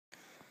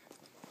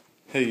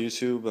Hey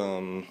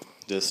YouTube,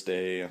 just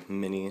a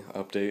mini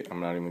update. I'm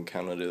not even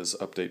counting it as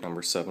update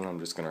number 7, I'm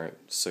just gonna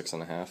write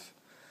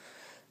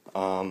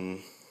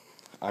 6.5.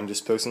 I'm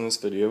just posting this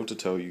video to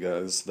tell you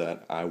guys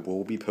that I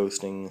will be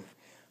posting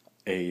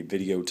a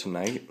video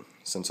tonight,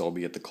 since I'll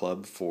be at the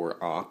club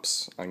for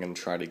Ops. I'm gonna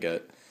try to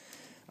get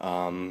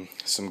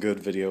some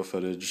good video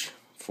footage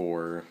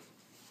for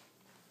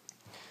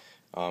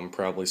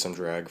probably some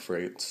drag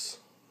freights.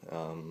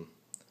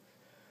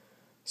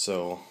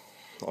 So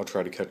I'll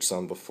try to catch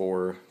some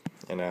before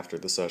and after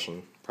the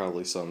session,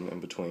 probably some in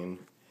between.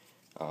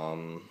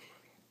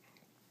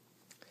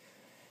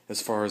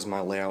 As far as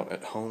my layout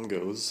at home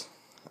goes,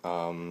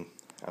 I'm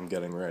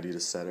getting ready to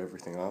set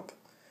everything up.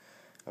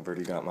 I've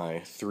already got my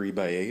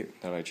 3x8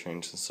 that I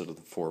changed instead of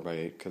the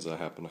 4x8 because I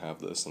happen to have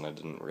this and I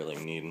didn't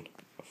really need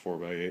a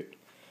 4x8.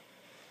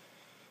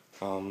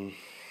 I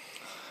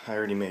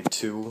already made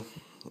 2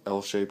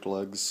 L-shaped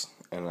legs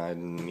and I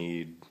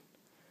need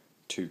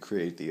to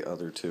create the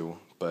other 2,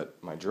 but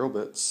my drill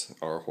bits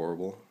are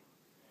horrible,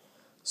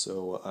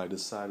 so I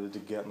decided to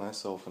get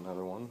myself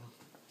another one,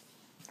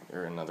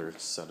 or another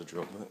set of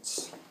drill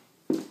bits.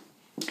 Where are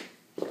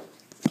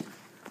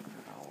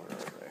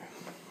they?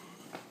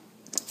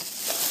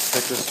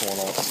 Picked this one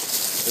up.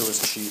 It was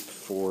cheap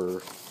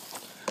for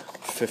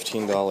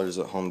 $15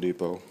 at Home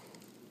Depot.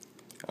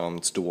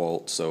 It's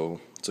DeWalt, so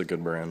it's a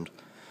good brand.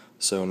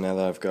 So now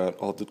that I've got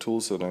all the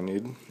tools that I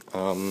need,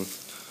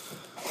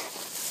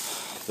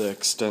 the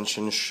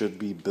extension should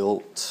be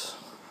built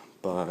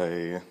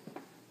by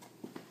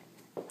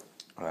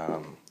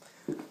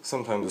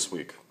sometime this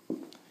week.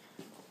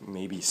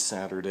 Maybe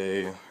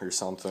Saturday or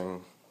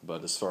something,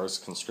 but as far as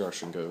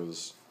construction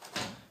goes,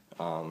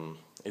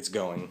 it's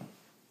going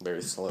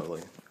very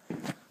slowly.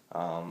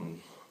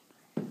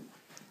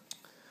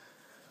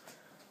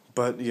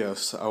 But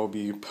yes, I will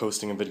be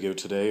posting a video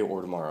today or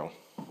tomorrow.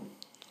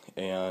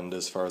 And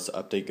as far as the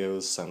update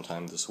goes,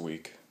 sometime this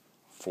week,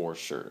 for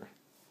sure.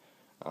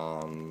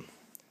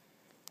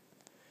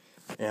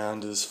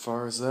 And as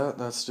far as that,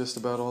 that's just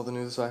about all the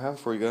news I have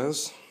for you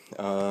guys.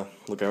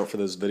 Look out for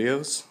those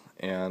videos,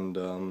 and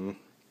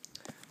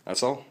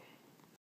that's all.